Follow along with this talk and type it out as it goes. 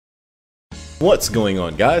What's going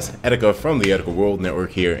on, guys? Etika from the Etika World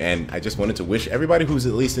Network here, and I just wanted to wish everybody who's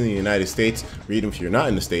at least in the United States, or even if you're not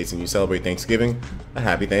in the States and you celebrate Thanksgiving, a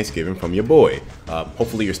happy Thanksgiving from your boy.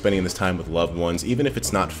 Hopefully you're spending this time with loved ones, even if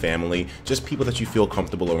it's not family, just people that you feel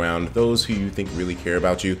comfortable around, those who you think really care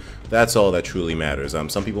about you. That's all that truly matters.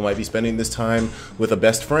 Some people might be spending this time with a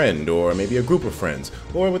best friend, or maybe a group of friends,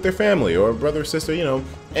 or with their family, or brother, sister, you know,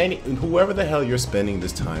 whoever the hell you're spending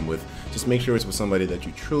this time with, just make sure it's with somebody that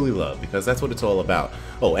you truly love, because that's what it's all about.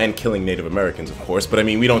 Oh, and killing Native Americans, of course, but I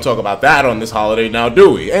mean, we don't talk about that on this holiday now,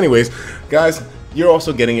 do we? Anyways, guys, you're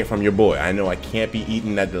also getting it from your boy. I know I can't be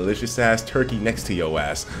eating that delicious ass turkey next to your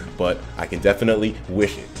ass, but I can definitely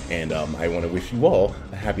wish it. And I want to wish you all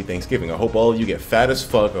a happy Thanksgiving. I hope all of you get fat as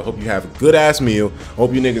fuck. I hope you have a good ass meal. I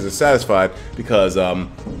hope you niggas are satisfied, because,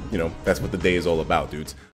 you know, that's what the day is all about, dudes.